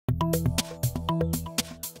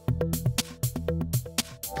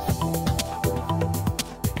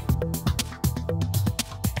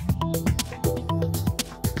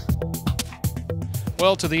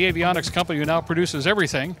Well, to the avionics company who now produces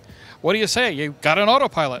everything, what do you say? You got an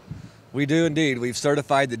autopilot. We do indeed. We've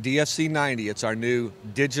certified the DFC-90. It's our new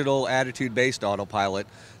digital attitude-based autopilot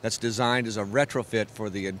that's designed as a retrofit for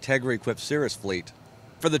the Entegra-equipped Cirrus fleet.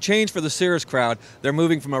 For the change for the Cirrus crowd, they're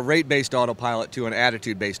moving from a rate-based autopilot to an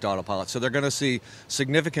attitude-based autopilot, so they're going to see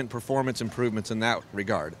significant performance improvements in that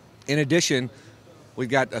regard. In addition, we've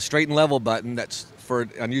got a straight and level button that's for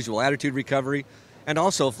unusual attitude recovery, and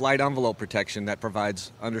also flight envelope protection that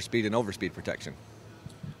provides underspeed and overspeed protection.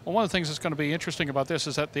 Well, one of the things that's going to be interesting about this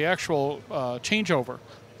is that the actual changeover,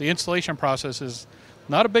 the installation process is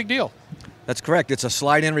not a big deal. That's correct. It's a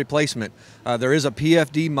slide-in replacement. There is a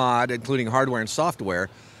PFD mod, including hardware and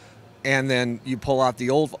software, and then you pull out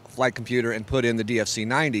the old flight computer and put in the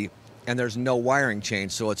DFC-90, and there's no wiring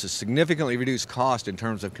change, so it's a significantly reduced cost in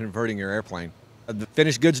terms of converting your airplane. The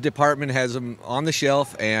finished goods department has them on the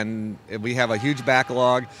shelf, and we have a huge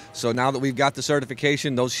backlog. So now that we've got the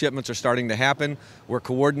certification, those shipments are starting to happen. We're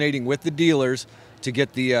coordinating with the dealers to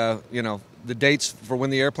get the the dates for when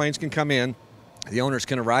the airplanes can come in. The owners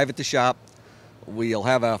can arrive at the shop. We'll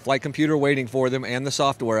have a flight computer waiting for them and the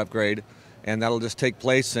software upgrade, and that'll just take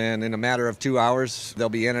place. And in a matter of 2 hours, they'll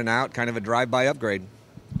be in and out, kind of a drive-by upgrade.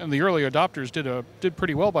 And the early adopters did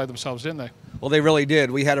pretty well by themselves, didn't they? Well, they really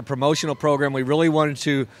did. We had a promotional program. We really wanted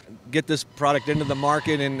to get this product into the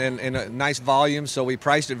market in a nice volume, so we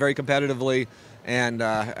priced it very competitively and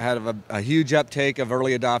had a huge uptake of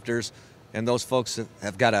early adopters. And those folks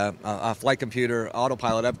have got a flight computer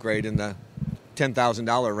autopilot upgrade in the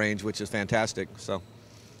 $10,000 range, which is fantastic. So,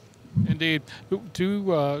 indeed.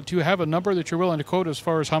 Do you have a number that you're willing to quote as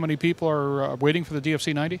far as how many people are waiting for the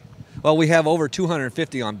DFC-90? Well, we have over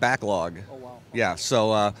 250 on backlog. Oh, wow. Yeah,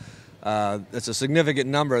 so it's a significant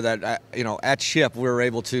number that, at ship we were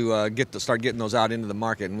able to start getting those out into the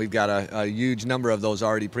market, and we've got a huge number of those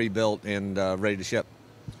already pre-built and ready to ship.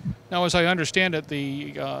 Now, as I understand it,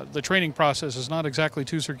 the training process is not exactly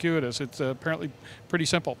too circuitous. It's apparently pretty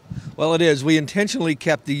simple. Well, it is. We intentionally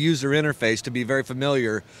kept the user interface to be very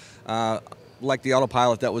familiar, like the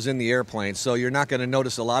autopilot that was in the airplane. So you're not going to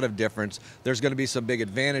notice a lot of difference. There's going to be some big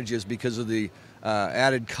advantages because of the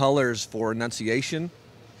added colors for enunciation.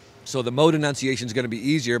 So the mode enunciation is going to be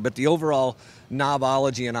easier, but the overall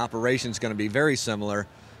knobology and operation is going to be very similar.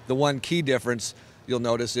 The one key difference you'll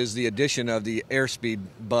notice is the addition of the airspeed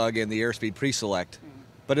bug and the airspeed pre-select,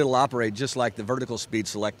 but it'll operate just like the vertical speed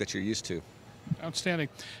select that you're used to. Outstanding.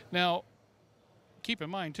 Now, keep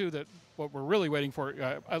in mind too that what we're really waiting for,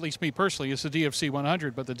 at least me personally, is the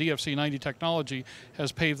DFC-100, but the DFC-90 technology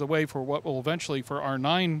has paved the way for what will eventually, for our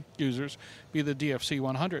 9 users, be the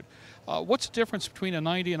DFC-100. What's the difference between a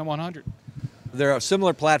 90 and a 100? There are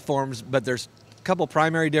similar platforms, but there's a couple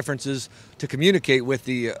primary differences. To communicate with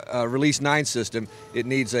the Release 9 system, it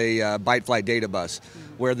needs a byte flight data bus,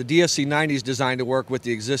 where the DFC-90 is designed to work with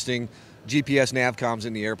the existing GPS navcoms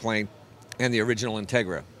in the airplane and the original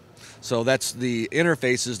Entegra. So that's the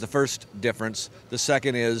interface is the first difference. The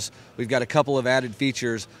second is we've got a couple of added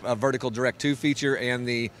features, a vertical direct to feature and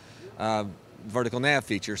the vertical nav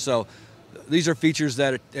feature. So these are features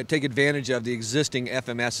that take advantage of the existing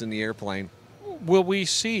FMS in the airplane. Will we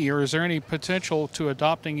see, or is there any potential to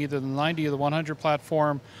adopting either the 90 or the 100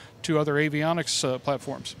 platform to other avionics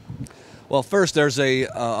platforms? Well, first, there's a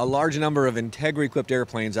large number of Entegra-equipped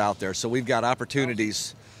airplanes out there, so we've got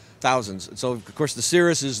opportunities. Thousands. So, of course, the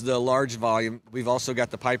Cirrus is the large volume. We've also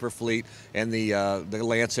got the Piper fleet and the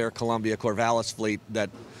Lancair, Columbia, Corvallis fleet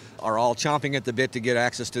that are all chomping at the bit to get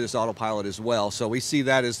access to this autopilot as well. So we see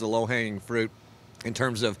that as the low-hanging fruit in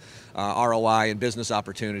terms of ROI and business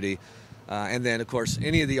opportunity. And then, of course,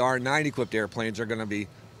 any of the R9 equipped airplanes are going to be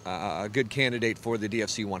a good candidate for the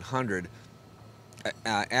DFC-100.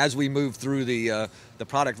 As we move through the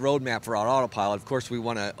product roadmap for our autopilot, of course, we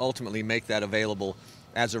want to ultimately make that available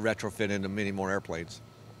as a retrofit into many more airplanes.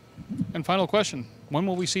 And final question, when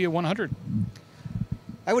will we see a 100?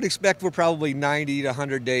 I would expect we're probably 90 to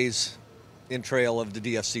 100 days in trail of the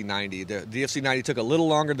DFC-90. The DFC-90 took a little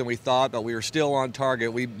longer than we thought, but we were still on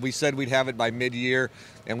target. We said we'd have it by mid-year,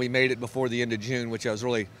 and we made it before the end of June, which I was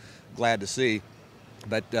really glad to see.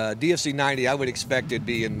 But DFC-90, I would expect it'd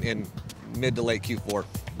be in mid to late Q4.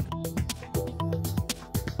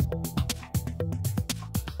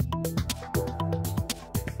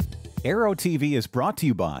 Aero-TV is brought to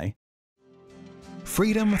you by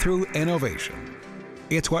Freedom through innovation.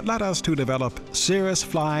 It's what led us to develop Cirrus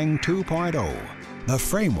Flying 2.0, the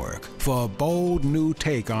framework for a bold new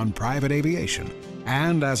take on private aviation.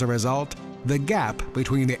 And as a result, the gap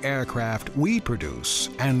between the aircraft we produce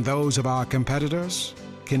and those of our competitors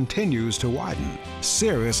continues to widen.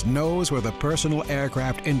 Cirrus knows where the personal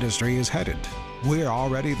aircraft industry is headed. We're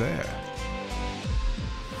already there.